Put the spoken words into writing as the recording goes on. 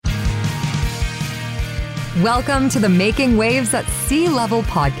Welcome to the Making Waves at Sea Level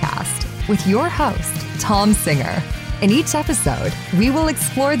podcast with your host, Tom Singer. In each episode, we will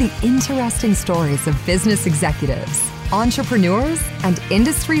explore the interesting stories of business executives, entrepreneurs, and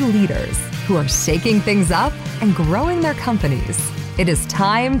industry leaders who are shaking things up and growing their companies. It is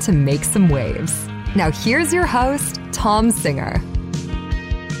time to make some waves. Now here's your host, Tom Singer.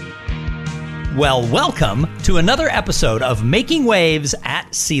 Well, welcome to another episode of Making Waves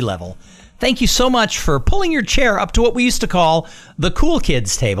at Sea Level. Thank you so much for pulling your chair up to what we used to call the cool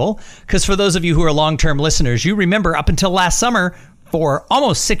kids table. Because for those of you who are long-term listeners, you remember up until last summer, for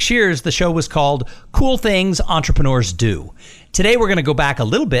almost 6 years, the show was called Cool Things Entrepreneurs Do. Today, we're going to go back a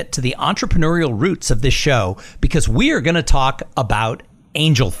little bit to the entrepreneurial roots of this show because we are going to talk about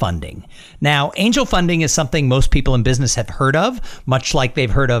angel funding. Now, angel funding is something most people in business have heard of, much like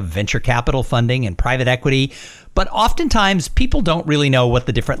they've heard of venture capital funding and private equity. But oftentimes, people don't really know what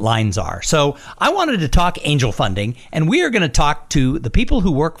the different lines are. So I wanted to talk angel funding, and we are going to talk to the people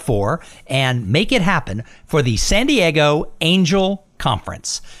who work for and make it happen for the San Diego Angel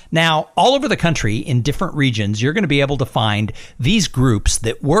Conference. Now, all over the country in different regions, you're going to be able to find these groups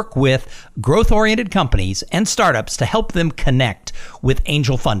that work with growth-oriented companies and startups to help them connect with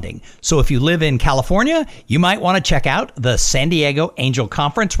angel funding. So if you live in California, you might want to check out the San Diego Angel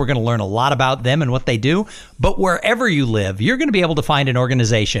Conference. We're going to learn a lot about them and what they do. But wherever you live, you're going to be able to find an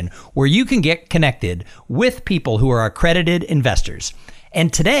organization where you can get connected with people who are accredited investors.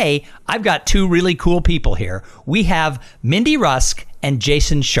 And today, I've got two really cool people here. We have Mindy Rusk and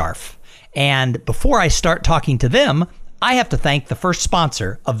Jason Scharf. And before I start talking to them, I have to thank the first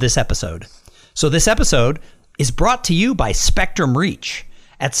sponsor of this episode. So this episode is brought to you by Spectrum Reach.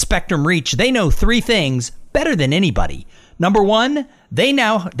 At Spectrum Reach, they know three things better than anybody. Number one, they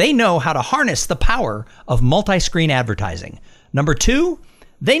know how to harness the power of multi-screen advertising. Number two,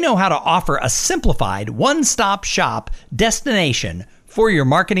 they know how to offer a simplified one-stop shop destination for your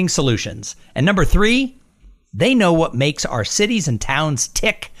marketing solutions. And number three, they know what makes our cities and towns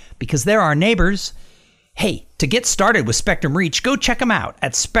tick because they're our neighbors. Hey, to get started with Spectrum Reach, go check them out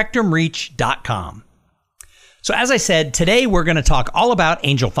at spectrumreach.com. So as I said, today we're going to talk all about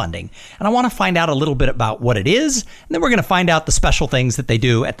angel funding, and I want to find out a little bit about what it is, and then we're going to find out the special things that they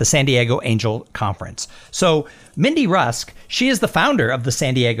do at the San Diego Angel Conference. So Mindy Rusk, she is the founder of the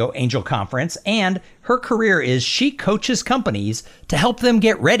San Diego Angel Conference, and her career is she coaches companies to help them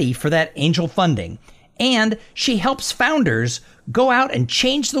get ready for that angel funding. And she helps founders go out and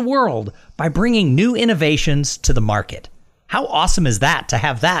change the world by bringing new innovations to the market. How awesome is that to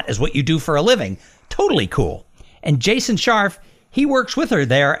have that as what you do for a living? Totally cool. And Jason Scharf, he works with her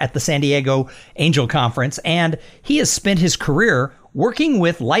there at the San Diego Angel Conference, and he has spent his career working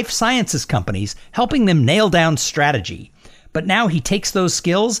with life sciences companies, helping them nail down strategy. But now he takes those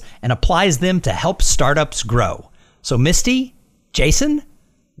skills and applies them to help startups grow. So Misty, Jason,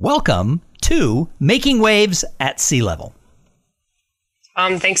 welcome to Making Waves at Sea Level.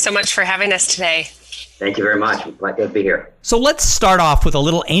 Thanks so much for having us today. Thank you very much. I'm glad to be here. So let's start off with a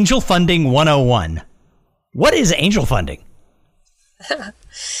little angel funding 101. What is angel funding?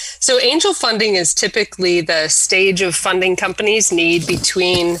 So angel funding is typically the stage of funding companies need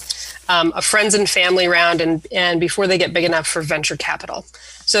between a friends and family round and before they get big enough for venture capital.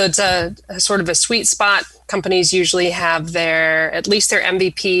 So it's a sort of a sweet spot. Companies usually have at least their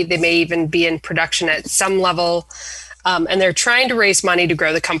MVP. They may even be in production at some level. And they're trying to raise money to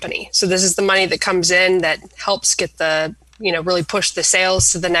grow the company. So this is the money that comes in that helps get really push the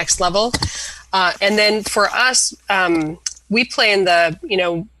sales to the next level. And then for us, we play in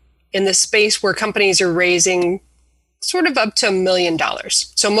the space where companies are raising sort of up to $1 million.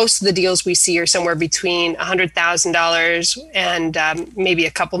 So most of the deals we see are somewhere between $100,000 and maybe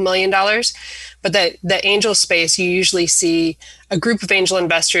a couple $1 million. But the angel space, you usually see a group of angel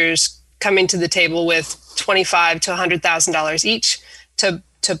investors coming to the table with $25,000 to $100,000 each to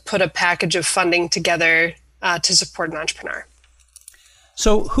put a package of funding together to support an entrepreneur.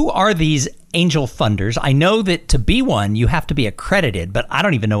 So who are these angel funders? I know that to be one, you have to be accredited, but I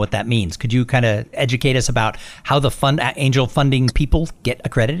don't even know what that means. Could you kind of educate us about how the angel funding people get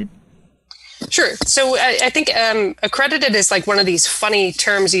accredited? Sure. So I think accredited is like one of these funny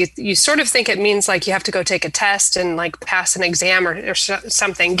terms. You sort of think it means like you have to go take a test and like pass an exam or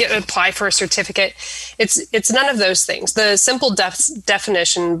something, apply for a certificate. It's none of those things. The simple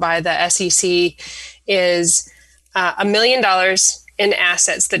definition by the SEC is $1 million in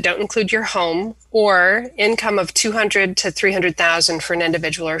assets that don't include your home or income of $200,000 to $300,000 for an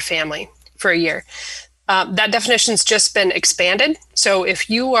individual or family for a year. That definition's just been expanded. So if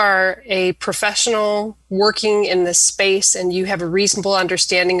you are a professional working in this space and you have a reasonable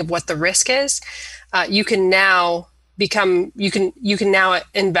understanding of what the risk is, you can now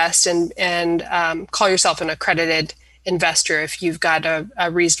invest and call yourself an accredited investor if you've got a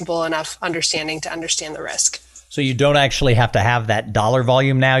reasonable enough understanding to understand the risk. So you don't actually have to have that dollar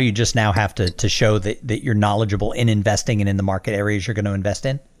volume now. You just now have to show that you're knowledgeable in investing and in the market areas you're going to invest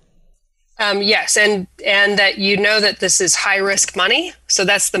in? Yes, and that you know that this is high risk money. So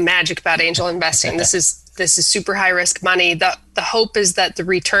that's the magic about angel investing. This is super high risk money. The hope is that the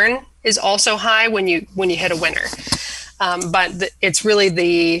return is also high when you hit a winner. But it's really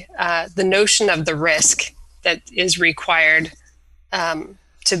the notion of the risk that is required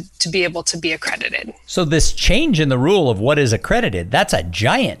to be able to be accredited. So this change in the rule of what is accredited, that's a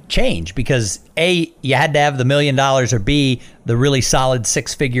giant change because A, you had to have the $1 million, or B, the really solid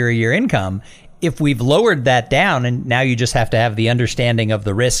 6-figure a year income. If we've lowered that down and now you just have to have the understanding of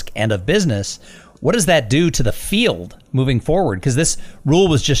the risk and of business, what does that do to the field moving forward? Because this rule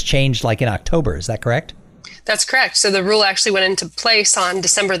was just changed like in October. Is that correct? That's correct. So the rule actually went into place on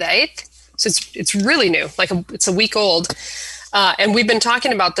December the 8th. So it's really new, it's a week old. And we've been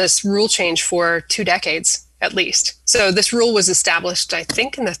talking about this rule change for 2 decades, at least. So this rule was established, I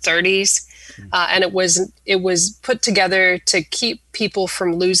think, in the 30s, and it was put together to keep people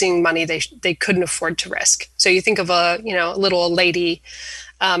from losing money they couldn't afford to risk. So you think of a little old lady,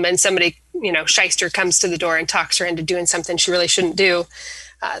 and somebody, shyster comes to the door and talks her into doing something she really shouldn't do.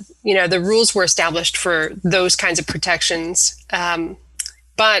 The rules were established for those kinds of protections.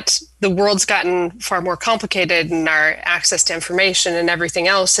 But the world's gotten far more complicated and our access to information and everything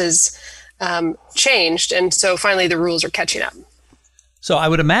else has changed. And so finally the rules are catching up. So I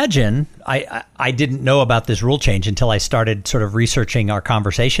would imagine, I didn't know about this rule change until I started sort of researching our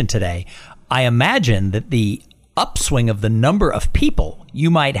conversation today. I imagine that the upswing of the number of people you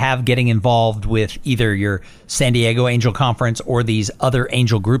might have getting involved with either your San Diego Angel Conference or these other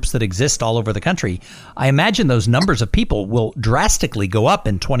angel groups that exist all over the country, I imagine those numbers of people will drastically go up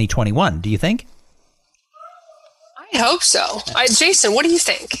in 2021. Do you think? I hope so. Jason, what do you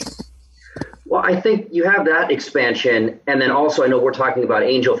think? Well, I think you have that expansion. And then also, I know we're talking about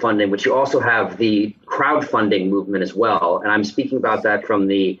angel funding, but you also have the crowdfunding movement as well. And I'm speaking about that from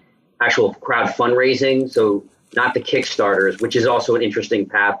the actual crowd fundraising. So not the Kickstarters, which is also an interesting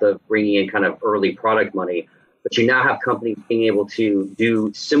path of bringing in kind of early product money. But you now have companies being able to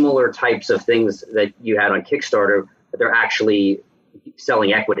do similar types of things that you had on Kickstarter, but they're actually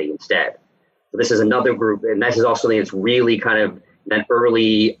selling equity instead. So this is another group, and this is also something that's really kind of that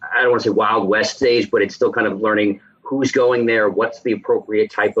early, I don't want to say Wild West stage, but it's still kind of learning who's going there, what's the appropriate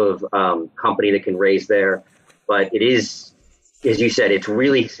type of company that can raise there. But it is, as you said, it's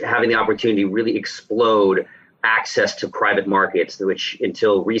really having the opportunity to really explode access to private markets, which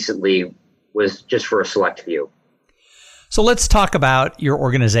until recently was just for a select few. So let's talk about your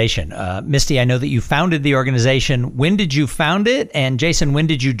organization. Misty, I know that you founded the organization. When did you found it? And Jason, when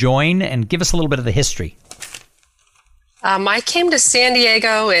did you join? And give us a little bit of the history. I came to San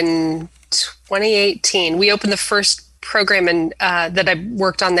Diego in 2018. We opened the first program that I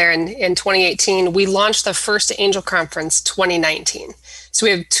worked on there in 2018. We launched the first Angel Conference 2019. So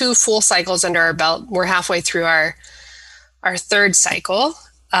we have 2 full cycles under our belt. We're halfway through our 3rd cycle.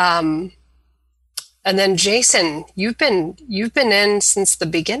 And then Jason, you've been in since the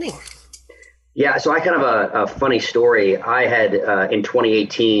beginning. Yeah, so I kind of a funny story. I had in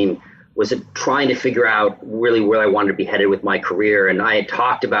 2018 was trying to figure out really where I wanted to be headed with my career. And I had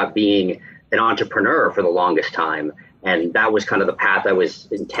talked about being an entrepreneur for the longest time. And that was kind of the path I was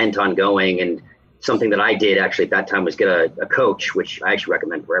intent on going. And something that I did actually at that time was get a coach, which I actually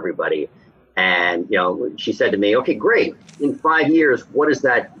recommend for everybody. And, she said to me, okay, great. In 5 years, what does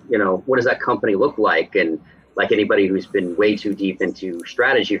that company look like? And like anybody who's been way too deep into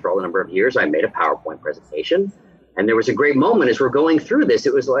strategy for a number of years, I made a PowerPoint presentation. And there was a great moment as we're going through this.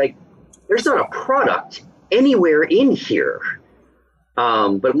 It was like, there's not a product anywhere in here.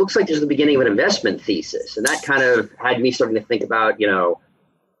 But it looks like there's the beginning of an investment thesis. And that kind of had me starting to think about,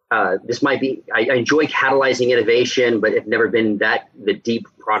 this might be, I enjoy catalyzing innovation, but I've never been the deep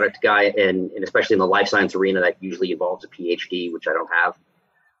product guy, and especially in the life science arena, that usually involves a PhD, which I don't have.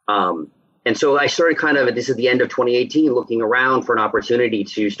 And so I started this is the end of 2018, looking around for an opportunity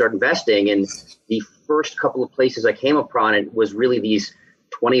to start investing. And the first couple of places I came upon it was really these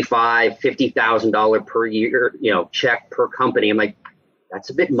 $25,000, $50,000 per year, check per company. I'm like, that's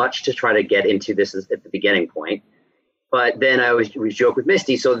a bit much to try to get into this at the beginning point. But then we joke with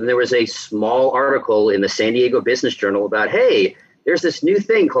Misty. So then there was a small article in the San Diego Business Journal about, hey, there's this new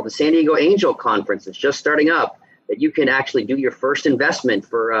thing called the San Diego Angel Conference that's just starting up that you can actually do your first investment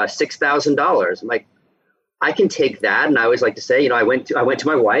for $6,000. I'm like, I can take that. And I always like to say, I went to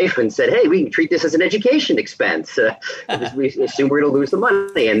my wife and said, hey, we can treat this as an education expense. We assume we're going to lose the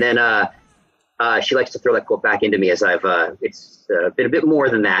money. And then she likes to throw that quote back into me as it's been a bit more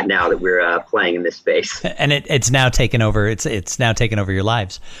than that now that we're playing in this space. And it's now taken over. It's now taken over your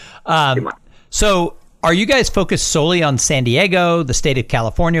lives. So are you guys focused solely on San Diego, the state of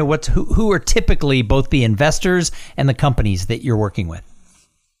California? Who are typically both the investors and the companies that you're working with?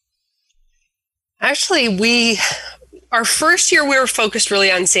 Actually, our first year we were focused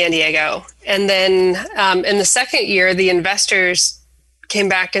really on San Diego. And then in the second year, the investors came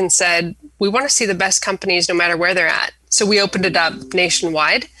back and said, we want to see the best companies no matter where they're at. So we opened it up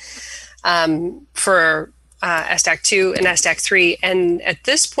nationwide for SDAC 2 and SDAC 3. And at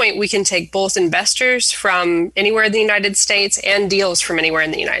this point, we can take both investors from anywhere in the United States and deals from anywhere in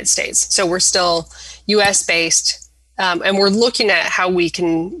the United States. So we're still US based. And we're looking at how we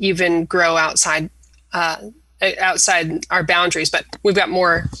can even grow outside our boundaries, but we've got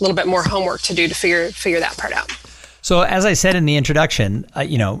a little bit more homework to do to figure that part out. So as I said in the introduction,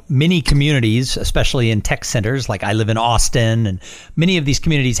 many communities, especially in tech centers, like I live in Austin, and many of these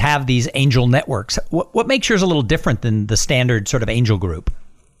communities have these angel networks. What makes yours a little different than the standard sort of angel group?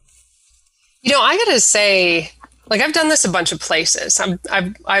 I got to say, I've done this a bunch of places.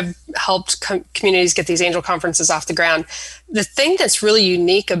 I've helped communities get these angel conferences off the ground. The thing that's really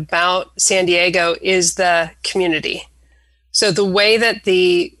unique about San Diego is the community. So the way that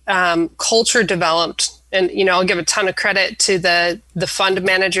the culture developed, and I'll give a ton of credit to the fund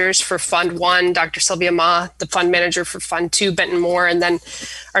managers for Fund 1, Dr. Sylvia Ma, the fund manager for Fund 2, Benton Moore, and then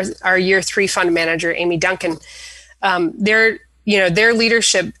our Year 3 fund manager, Amy Duncan. Their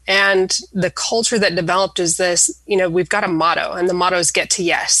leadership and the culture that developed is this, we've got a motto, and the motto is get to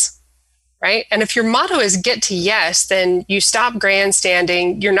yes, right? And if your motto is get to yes, then you stop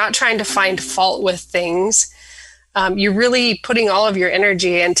grandstanding. You're not trying to find fault with things. You're really putting all of your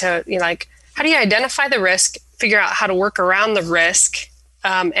energy into, how do you identify the risk, figure out how to work around the risk,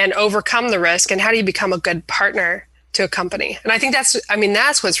 and overcome the risk, and how do you become a good partner to a company? And I think that's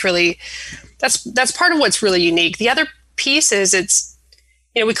part of what's really unique. The other piece is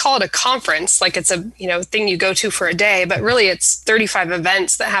we call it a conference, like it's a thing you go to for a day, but really it's 35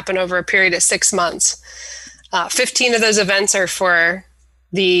 events that happen over a period of 6 months. 15 of those events are for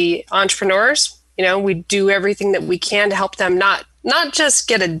the entrepreneurs. We do everything that we can to help them not just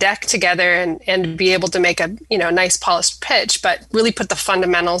get a deck together and be able to make a nice polished pitch, but really put the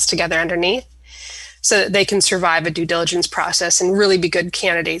fundamentals together underneath so that they can survive a due diligence process and really be good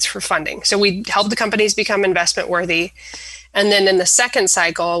candidates for funding. So we help the companies become investment worthy. And then in the second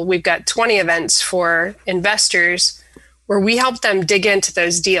cycle, we've got 20 events for investors where we help them dig into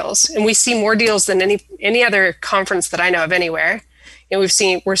those deals. And we see more deals than any other conference that I know of anywhere. We're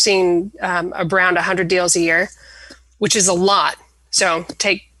seeing around 100 deals a year, which is a lot. So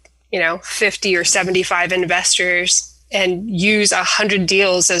take 50 or 75 investors and use 100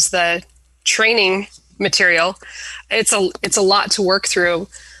 deals as the training material. It's a lot to work through,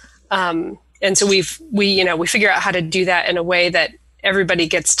 and so we figure out how to do that in a way that everybody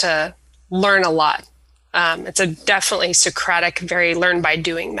gets to learn a lot. It's a definitely Socratic, very learn by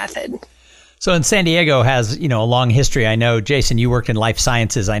doing method. So in San Diego has a long history. I know, Jason, you worked in life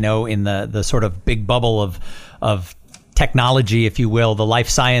sciences. I know in the sort of big bubble of technology, if you will, the life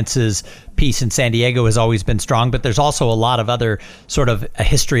sciences piece in San Diego has always been strong, but there's also a lot of other sort of a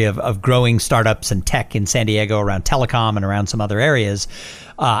history of growing startups and tech in San Diego around telecom and around some other areas.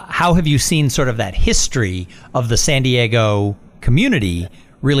 How have you seen sort of that history of the San Diego community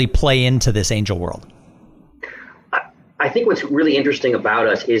really play into this angel world? I think what's really interesting about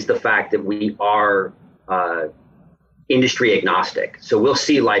us is the fact that we are industry agnostic. So we'll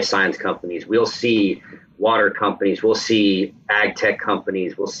see life science companies, we'll see water companies, we'll see ag tech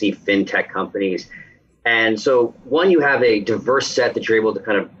companies, we'll see fintech companies. And so one, you have a diverse set that you're able to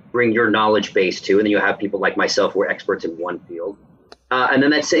kind of bring your knowledge base to, and then you have people like myself who are experts in one field. And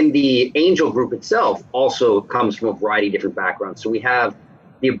then the angel group itself also comes from a variety of different backgrounds. So we have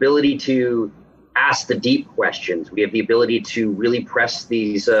the ability to ask the deep questions. We have the ability to really press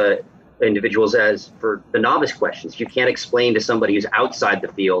these individuals as for the novice questions. You can't explain to somebody who's outside the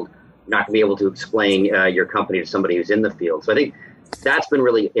field, you're not going to be able to explain your company to somebody who's in the field. So I think that's been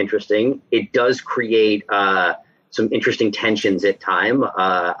really interesting. It does create some interesting tensions at time.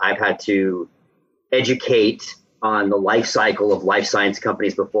 I've had to educate on the life cycle of life science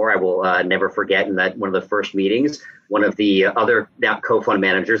companies before. I will never forget in that one of the first meetings, one of the other now co-fund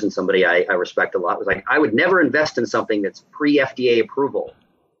managers and somebody I respect a lot, was like, I would never invest in something that's pre-FDA approval.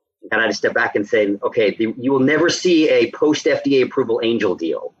 And I had to step back and say, okay, you will never see a post-FDA approval angel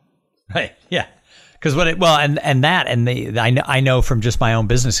deal. Right. Yeah. Because I know from just my own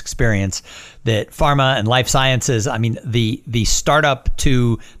business experience that pharma and life sciences, I mean, the startup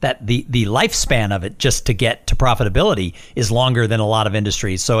to that, the lifespan of it just to get to profitability is longer than a lot of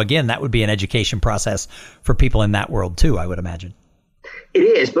industries. So again, that would be an education process for people in that world too, I would imagine. It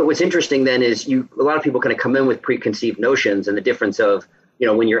is. But what's interesting then is a lot of people kind of come in with preconceived notions, and the difference of,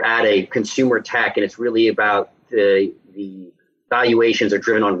 when you're at a consumer tech and it's really about the valuations are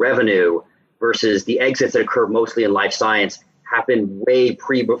driven on revenue, versus the exits that occur mostly in life science happen way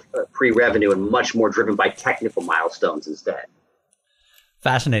pre-revenue and much more driven by technical milestones instead.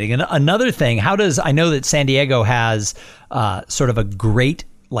 Fascinating. And another thing, I know that San Diego has sort of a great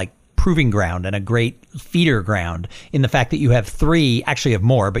proving ground and a great feeder ground in the fact that you have three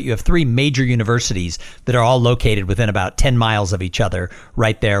major universities that are all located within about 10 miles of each other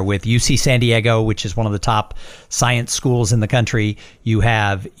right there, with UC San Diego, which is one of the top science schools in the country. You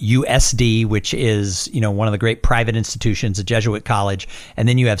have USD, which is, one of the great private institutions, a Jesuit college. And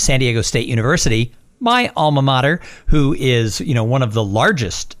then you have San Diego State University, my alma mater, who is, one of the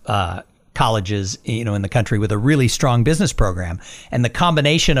largest colleges, in the country, with a really strong business program. And the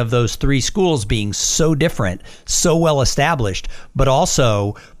combination of those three schools being so different, so well established, but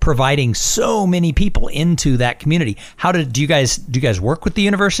also providing so many people into that community. Do you guys work with the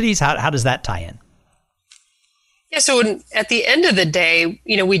universities? How does that tie in? Yeah, so at the end of the day,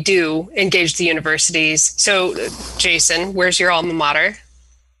 we do engage the universities. So Jason, where's your alma mater?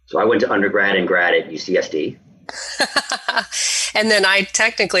 So I went to undergrad and grad at UCSD. And then I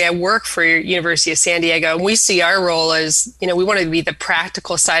work for University of San Diego, and we see our role as, we want to be the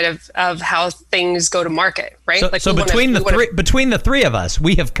practical side of how things go to market, right? So between the three of us,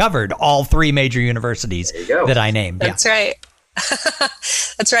 we have covered all three major universities that I named. That's right.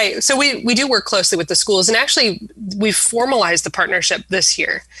 That's right. So we do work closely with the schools, and actually we've formalized the partnership this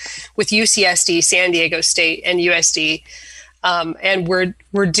year with UCSD, San Diego State, and USD. And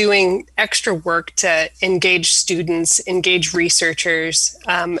we're doing extra work to engage students, engage researchers,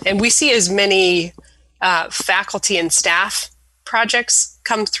 and we see as many faculty and staff projects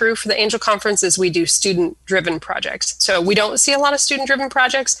come through for the Angel Conference as we do student-driven projects. So we don't see a lot of student-driven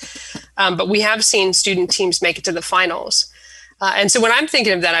projects, but we have seen student teams make it to the finals. And so when I'm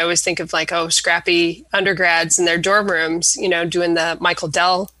thinking of that, I always think of scrappy undergrads in their dorm rooms, doing the Michael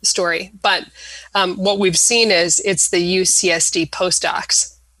Dell story. But what we've seen is it's the UCSD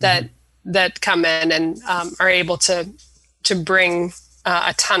postdocs that come in and are able to bring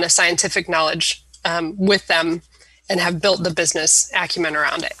a ton of scientific knowledge with them and have built the business acumen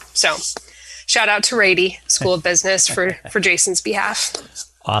around it. So shout out to Rady School of Business for Jason's behalf.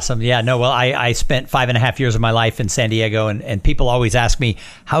 Awesome. Yeah, no, well, I spent 5.5 years of my life in San Diego, and people always ask me,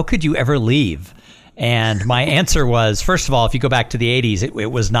 how could you ever leave? And my answer was, first of all, if you go back to the 80s,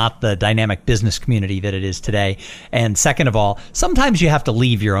 it was not the dynamic business community that it is today. And second of all, sometimes you have to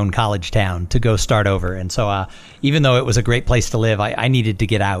leave your own college town to go start over. And so even though it was a great place to live, I needed to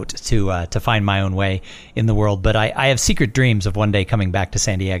get out to find my own way in the world. But I have secret dreams of one day coming back to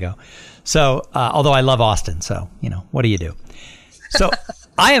San Diego. So although I love Austin, so, what do you do? So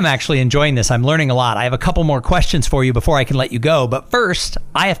I am actually enjoying this. I'm learning a lot. I have a couple more questions for you before I can let you go. But first,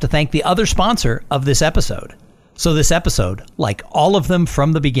 I have to thank the other sponsor of this episode. So this episode, like all of them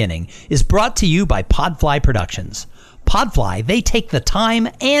from the beginning, is brought to you by Podfly Productions. Podfly, they take the time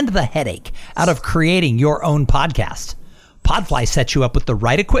and the headache out of creating your own podcast. Podfly sets you up with the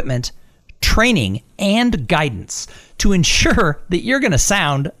right equipment, training, and guidance to ensure that you're going to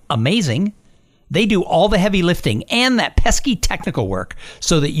sound amazing. They do all the heavy lifting and that pesky technical work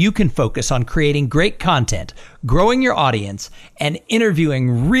so that you can focus on creating great content, growing your audience, and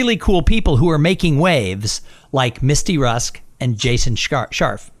interviewing really cool people who are making waves like Misty Rusk and Jason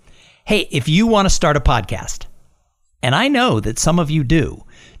Scharf. Hey, if you want to start a podcast, and I know that some of you do,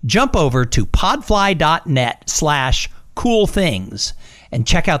 jump over to podfly.net/coolthings and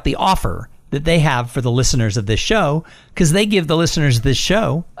check out the offer that they have for the listeners of this show, because they give the listeners of this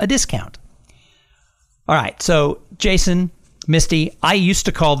show a discount. All right, so Jason, Misty, I used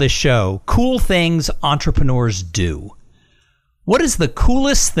to call this show Cool Things Entrepreneurs Do. What is the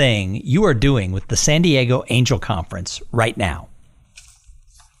coolest thing you are doing with the San Diego Angel Conference right now?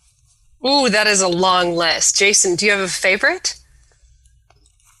 Ooh, that is a long list. Jason, do you have a favorite?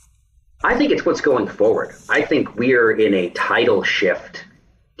 I think it's what's going forward. I think we're in a tidal shift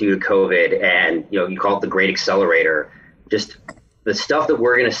due to COVID, and you call it the Great Accelerator. Just the stuff that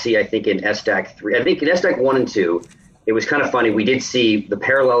we're going to see, I think, in SDAC 3, I think in SDAC 1 and 2, it was kind of funny. We did see the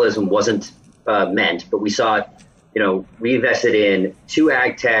parallelism wasn't meant, but we saw it. We invested in 2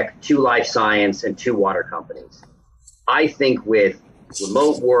 ag tech, 2 life science, and 2 water companies. I think with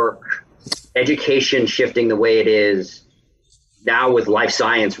remote work, education shifting the way it is, now with life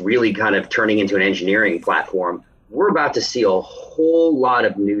science really kind of turning into an engineering platform, we're about to see a whole lot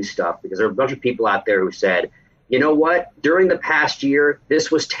of new stuff, because there are a bunch of people out there who said, you know what, during the past year, this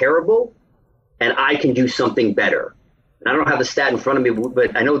was terrible, and I can do something better. And I don't have the stat in front of me,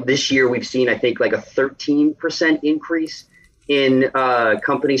 but I know this year we've seen, I think, like a 13% increase in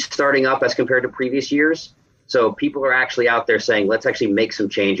companies starting up as compared to previous years. So people are actually out there saying, let's actually make some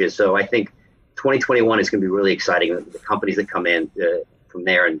changes. So I think 2021 is going to be really exciting, the companies that come in from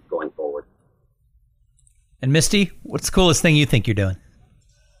there and going forward. And Misty, what's the coolest thing you think you're doing?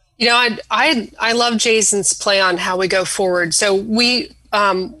 I love Jason's play on how we go forward. So we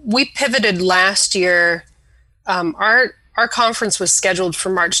pivoted last year. Our conference was scheduled for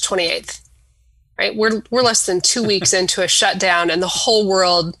March 28th, right? We're less than 2 weeks into a shutdown, and the whole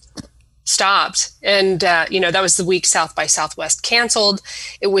world stopped. And, that was the week South by Southwest canceled.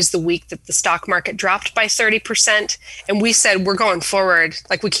 It was the week that the stock market dropped by 30%. And we said, we're going forward.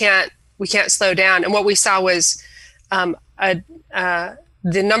 Like, we can't slow down. And what we saw was,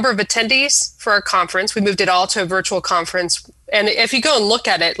 the number of attendees for our conference. We moved it all to a virtual conference. And if you go and look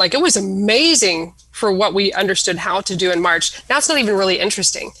at it, like, it was amazing for what we understood how to do in March. Now it's not even really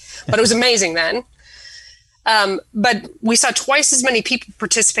interesting, but it was amazing then. But we saw twice as many people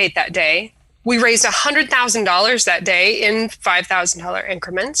participate that day. We raised $100,000 that day in $5,000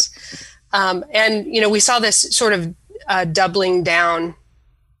 increments. And, we saw this sort of doubling down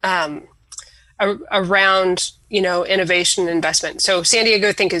around, innovation and investment. So San Diego,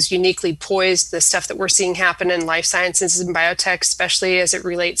 I think, is uniquely poised. The stuff that we're seeing happen in life sciences and biotech, especially as it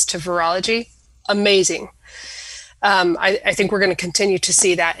relates to virology, amazing. I think we're going to continue to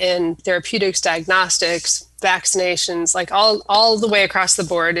see that in therapeutics, diagnostics, vaccinations, like all the way across the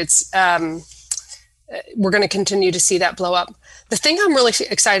board. It's we're going to continue to see that blow up. The thing I'm really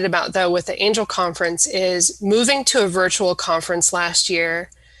excited about, though, with the Angel Conference is moving to a virtual conference last year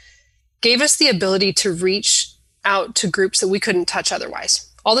gave us the ability to reach out to groups that we couldn't touch otherwise.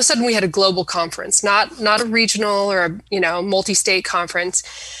 All of a sudden, we had a global conference, not a regional or a multi-state conference.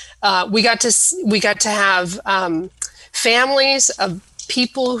 We got to have families of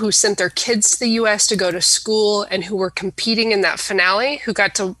people who sent their kids to the U.S. to go to school and who were competing in that finale, who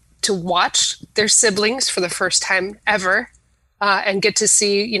got to watch their siblings for the first time ever and get to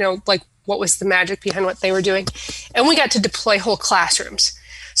see, what was the magic behind what they were doing. And we got to deploy whole classrooms.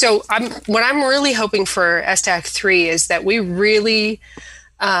 So what I'm really hoping for STAC 3 is that we really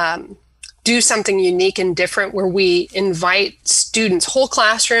do something unique and different, where we invite students, whole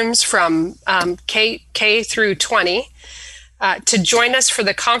classrooms from K through 20, to join us for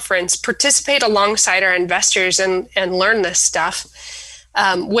the conference, participate alongside our investors and learn this stuff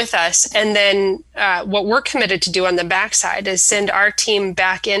with us. And then what we're committed to do on the backside is send our team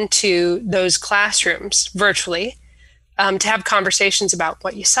back into those classrooms virtually, to have conversations about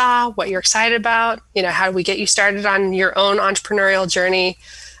what you saw, what you're excited about, how do we get you started on your own entrepreneurial journey.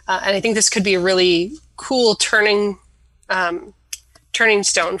 And I think this could be a really cool turning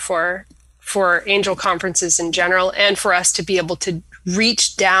stone for Angel conferences in general, and for us to be able to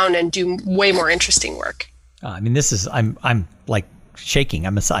reach down and do way more interesting work. I'm like shaking.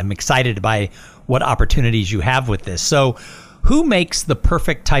 I'm excited by what opportunities you have with this. So who makes the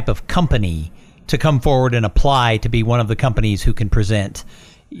perfect type of company to come forward and apply to be one of the companies who can present,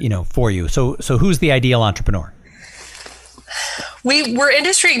 for you? So who's the ideal entrepreneur? We're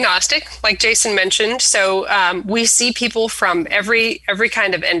industry agnostic, like Jason mentioned. So we see people from every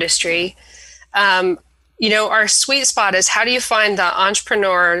kind of industry. Our sweet spot is, how do you find the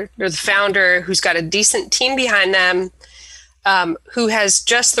entrepreneur or the founder who's got a decent team behind them, who has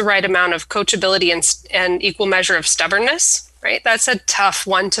just the right amount of coachability and equal measure of stubbornness, right? That's a tough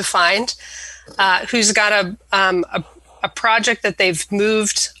one to find. Who's got a project that they've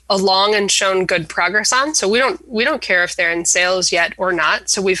moved along and shown good progress on. So we don't care if they're in sales yet or not.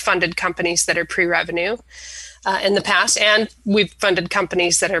 So we've funded companies that are pre-revenue in the past, and we've funded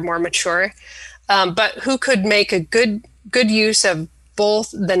companies that are more mature. But who could make a good use of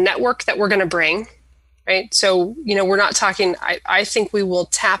both the network that we're going to bring, right? So, we're not talking, I think we will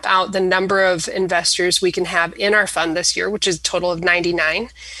tap out the number of investors we can have in our fund this year, which is a total of 99.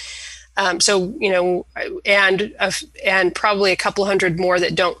 And probably a couple hundred more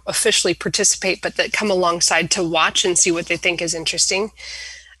that don't officially participate, but that come alongside to watch and see what they think is interesting.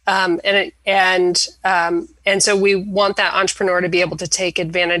 And so we want that entrepreneur to be able to take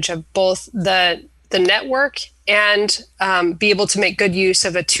advantage of both the the network, and be able to make good use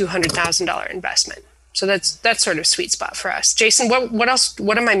of a $200,000 investment. So that's sort of sweet spot for us. Jason, what else?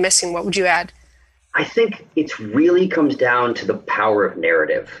 What am I missing? What would you add? I think it really comes down to the power of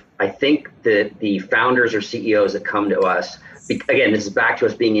narrative. I think that the founders or CEOs that come to us, again, this is back to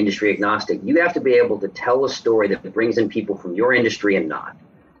us being industry agnostic. You have to be able to tell a story that brings in people from your industry and not.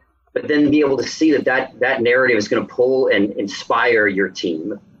 But then be able to see that narrative is going to pull and inspire your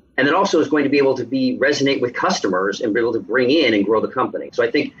team. And then also is going to be able to resonate with customers and be able to bring in and grow the company. So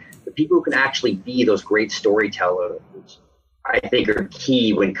I think the people who can actually be those great storytellers, I think, are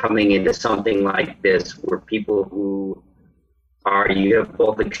key when coming into something like this, where people who you have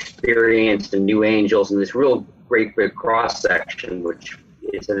both experienced and new angels and this real great big cross section, which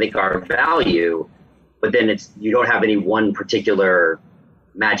is, I think, our value, but then you don't have any one particular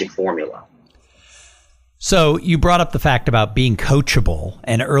magic formula. So you brought up the fact about being coachable,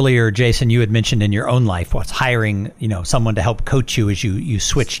 and earlier, Jason, you had mentioned in your own life what's hiring, someone to help coach you as you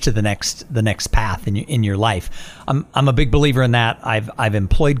switch to the next path in your life. I'm a big believer in that. I've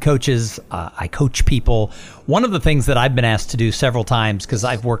employed coaches. I coach people. One of the things that I've been asked to do several times, because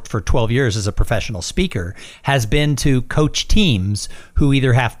I've worked for 12 years as a professional speaker, has been to coach teams who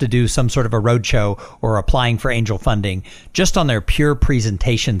either have to do some sort of a roadshow or applying for angel funding just on their pure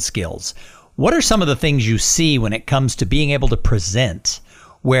presentation skills. What are some of the things you see when it comes to being able to present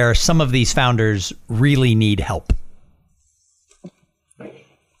where some of these founders really need help?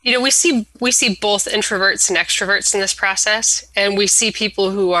 We see both introverts and extroverts in this process, and we see people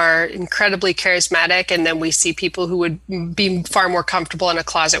who are incredibly charismatic, and then we see people who would be far more comfortable in a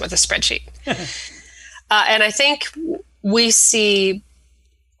closet with a spreadsheet. And I think we see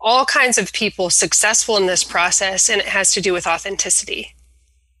all kinds of people successful in this process, and it has to do with authenticity.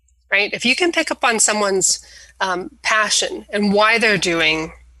 Right? If you can pick up on someone's passion and why they're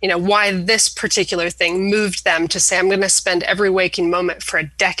doing, why this particular thing moved them to say, I'm going to spend every waking moment for a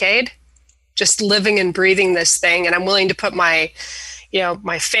decade just living and breathing this thing, and I'm willing to put my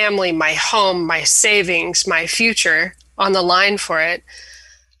family, my home, my savings, my future on the line for it.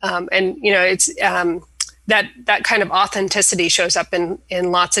 It's that kind of authenticity shows up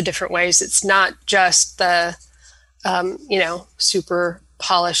in lots of different ways. It's not just the super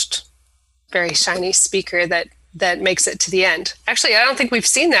polished, very shiny speaker that makes it to the end. Actually, I don't think we've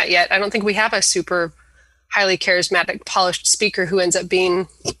seen that yet. I don't think we have a super highly charismatic, polished speaker who ends up being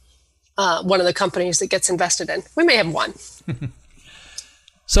one of the companies that gets invested in. We may have one.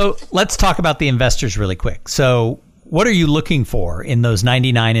 So let's talk about the investors really quick. So what are you looking for in those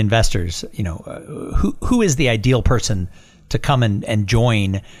 99 investors? Who is the ideal person to come and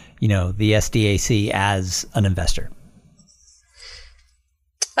join, the SDAC as an investor?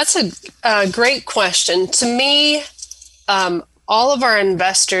 That's a great question. To me, all of our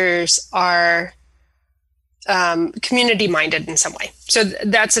investors are community minded in some way. So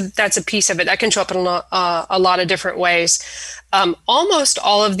that's a piece of it. That can show up in a lot of different ways. Almost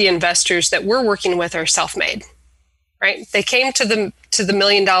all of the investors that we're working with are self-made, right? They came to the $1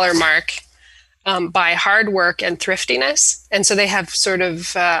 million mark by hard work and thriftiness. And so they have sort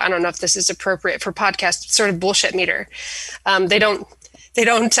of, I don't know if this is appropriate for podcasts, sort of bullshit meter. They don't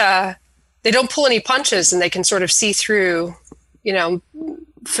pull any punches, and they can sort of see through,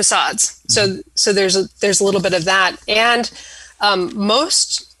 facades. So there's a little bit of that. And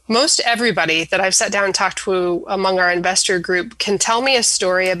most everybody that I've sat down and talked to among our investor group can tell me a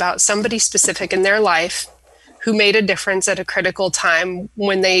story about somebody specific in their life who made a difference at a critical time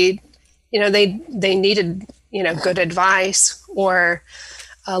when they needed, good advice or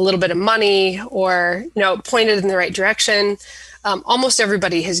a little bit of money or, pointed in the right direction. Almost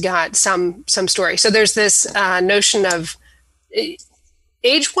everybody has got some story. So there's this notion of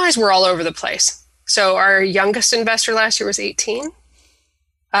age-wise, we're all over the place. So our youngest investor last year was 18,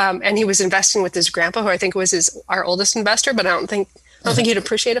 and he was investing with his grandpa, who I think was our oldest investor. But I don't think he'd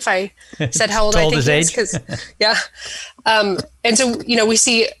appreciate if I said how old I think he is. Because yeah, and so we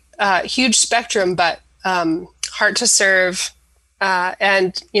see a huge spectrum, but heart to serve.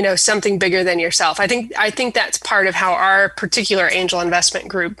 And something bigger than yourself. I think that's part of how our particular angel investment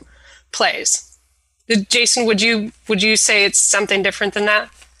group plays. Jason, would you say it's something different than that?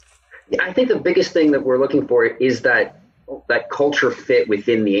 Yeah, I think the biggest thing that we're looking for is that culture fit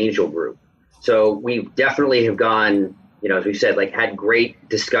within the angel group. So we definitely have gone, as we said, had great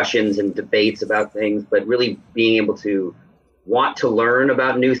discussions and debates about things, but really being able to want to learn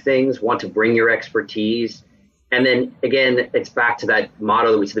about new things, want to bring your expertise. And then again, it's back to that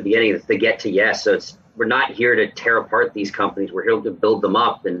motto that we said at the beginning, it's the get to yes. So we're not here to tear apart these companies. We're here to build them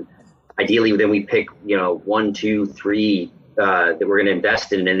up. And ideally then we pick, 1, 2, 3 that we're going to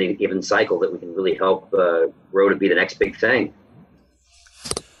invest in any given cycle that we can really help grow to be the next big thing.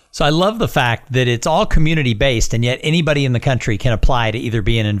 So I love the fact that it's all community-based, and yet anybody in the country can apply to either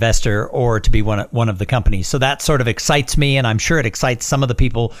be an investor or to be one of the companies. So that sort of excites me, and I'm sure it excites some of the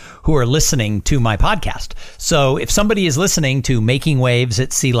people who are listening to my podcast. So if somebody is listening to Making Waves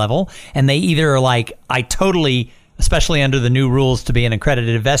at Sea Level, and they either are like, I totally, especially under the new rules to be an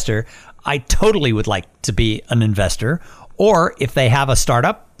accredited investor, I totally would like to be an investor. Or if they have a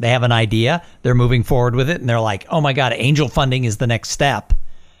startup, they have an idea, they're moving forward with it, and they're like, oh my God, angel funding is the next step.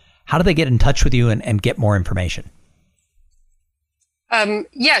 How do they get in touch with you and get more information?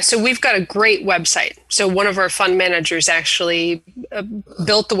 So we've got a great website. So one of our fund managers actually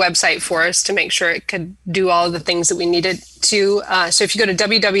built the website for us to make sure it could do all of the things that we needed to. So if you go to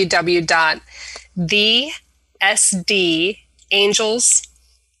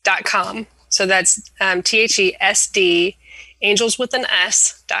thesdangels.com, so that's THESD, angels with an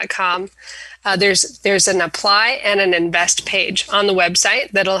S.com. There's an apply and an invest page on the website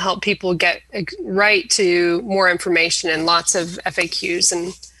that'll help people get right to more information and lots of FAQs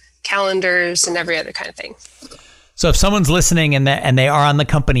and calendars and every other kind of thing. So if someone's listening and they are on the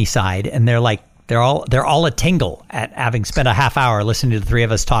company side and they're like, they're all a tingle at having spent a half hour listening to the three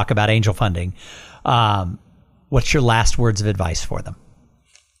of us talk about angel funding, what's your last words of advice for them?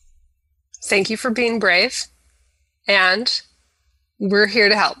 Thank you for being brave, and we're here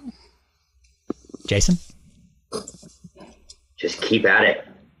to help. Jason? Just keep at it.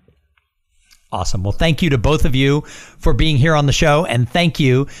 Awesome. Well, thank you to both of you for being here on the show, and thank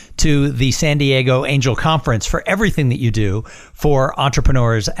you to the San Diego Angel Conference for everything that you do for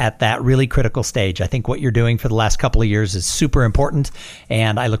entrepreneurs at that really critical stage. I think what you're doing for the last couple of years is super important,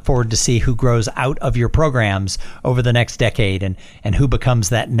 and I look forward to see who grows out of your programs over the next decade and who becomes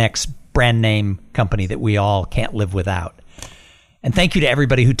that next brand name company that we all can't live without. And thank you to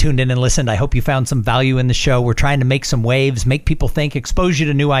everybody who tuned in and listened. I hope you found some value in the show. We're trying to make some waves, make people think, expose you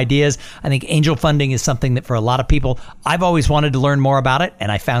to new ideas. I think angel funding is something that for a lot of people, I've always wanted to learn more about it.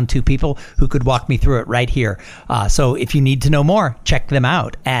 And I found two people who could walk me through it right here. So if you need to know more, check them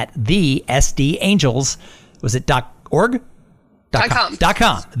out at the SDAngels. Was it .org? .com.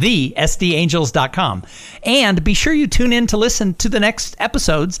 TheSDAngels.com. And be sure you tune in to listen to the next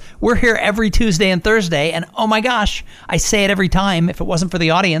episodes. We're here every Tuesday and Thursday. And oh my gosh, I say it every time. If it wasn't for the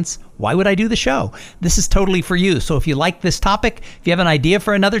audience, why would I do the show? This is totally for you. So if you like this topic, if you have an idea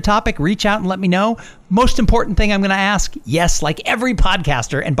for another topic, reach out and let me know. Most important thing I'm going to ask, yes, like every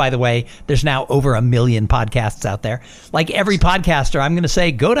podcaster, and by the way, there's now over 1 million podcasts out there. Like every podcaster, I'm going to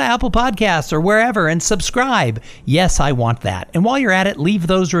say, go to Apple Podcasts or wherever and subscribe. Yes, I want that. And while you're at it, leave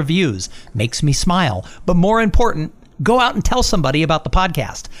those reviews. Makes me smile. But more important, go out and tell somebody about the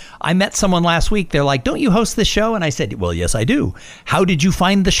podcast. I met someone last week. They're like, don't you host this show? And I said, well, yes, I do. How did you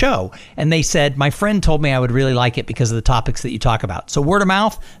find the show? And they said, my friend told me I would really like it because of the topics that you talk about. So word of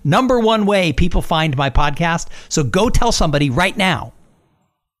mouth, number one way people find my podcast. So go tell somebody right now.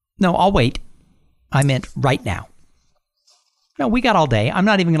 No, I'll wait. I meant right now. No, we got all day. I'm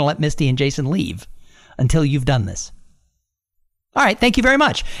not even going to let Misty and Jason leave until you've done this. All right, thank you very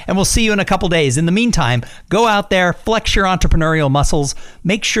much. And we'll see you in a couple days. In the meantime, go out there, flex your entrepreneurial muscles.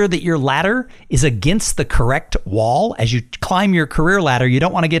 Make sure that your ladder is against the correct wall. As you climb your career ladder, you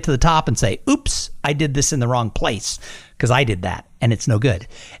don't want to get to the top and say, oops, I did this in the wrong place, because I did that and it's no good.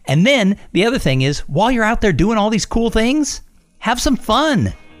 And then the other thing is, while you're out there doing all these cool things, have some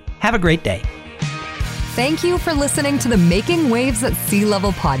fun. Have a great day. Thank you for listening to the Making Waves at Sea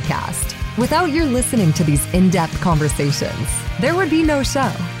Level podcast. Without your listening to these in-depth conversations, there would be no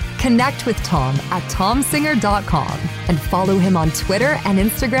show. Connect with Tom at tomsinger.com and follow him on Twitter and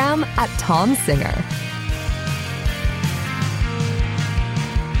Instagram at tomsinger.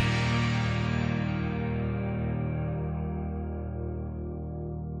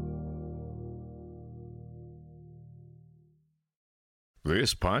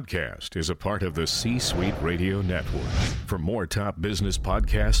 This podcast is a part of the C-Suite Radio Network. For more top business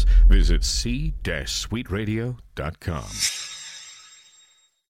podcasts, visit c-suiteradio.com.